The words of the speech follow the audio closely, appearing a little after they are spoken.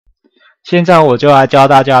现在我就来教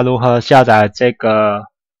大家如何下载这个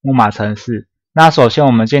木马程式。那首先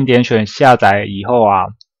我们先点选下载以后啊，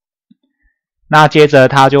那接着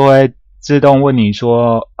它就会自动问你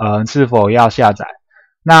说，是否要下载。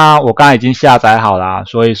那我刚才已经下载好啦，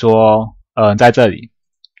所以说，在这里。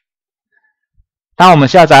当我们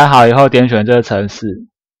下载好以后，点选这个程式，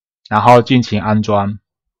然后进行安装。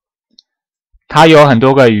它有很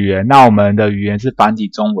多个语言，那我们的语言是繁体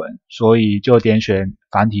中文，所以就点选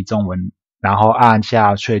繁体中文，然后按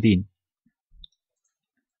下确定。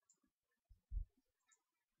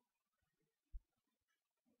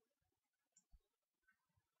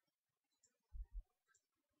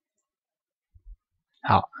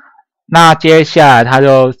好，那接下来它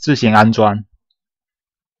就自行安装。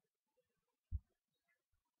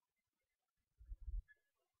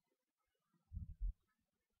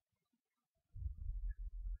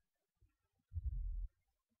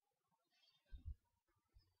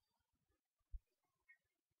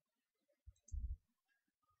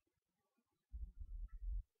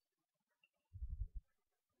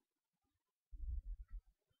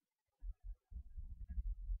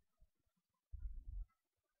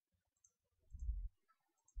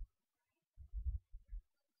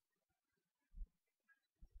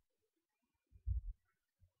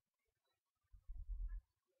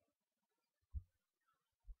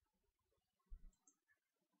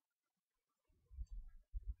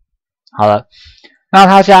好了，那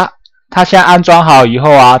它现在安装好以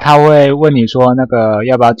后啊，它会问你说那个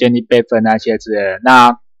要不要建立备份那些之类的，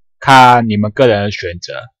那看你们个人的选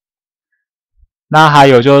择。那还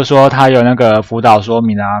有就是说，它有那个辅导说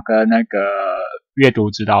明啊，跟那个阅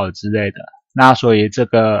读指导之类的。那所以这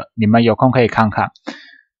个你们有空可以看看。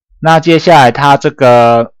那接下来它这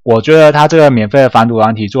个，我觉得它这个免费的反读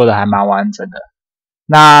软体做的还蛮完整的。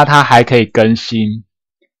那它还可以更新，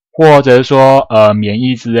或者是说免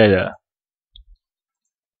疫之类的。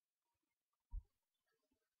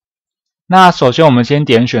那首先我们先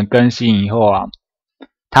点选更新以后啊，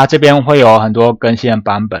它这边会有很多更新的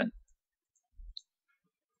版本。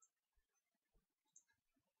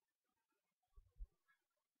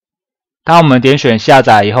当我们点选下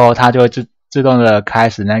载以后，它就会自动的开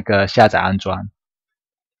始那个下载安装。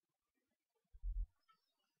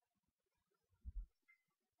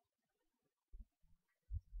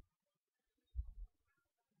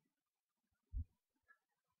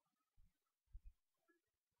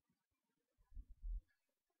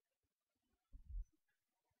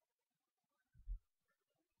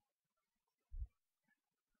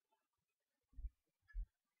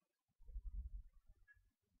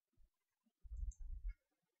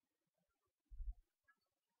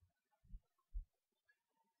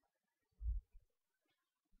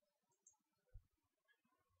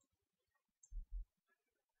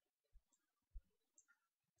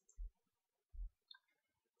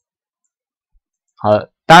好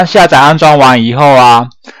了，当下载安装完以后啊，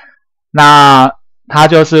那它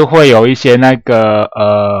就是会有一些那个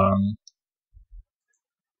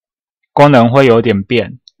功能会有点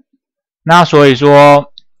变。那所以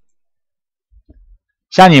说，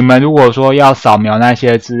像你们如果说要扫描那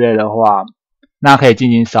些之类的话，那可以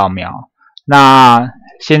进行扫描。那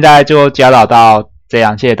现在就教导到这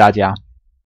样，谢谢大家。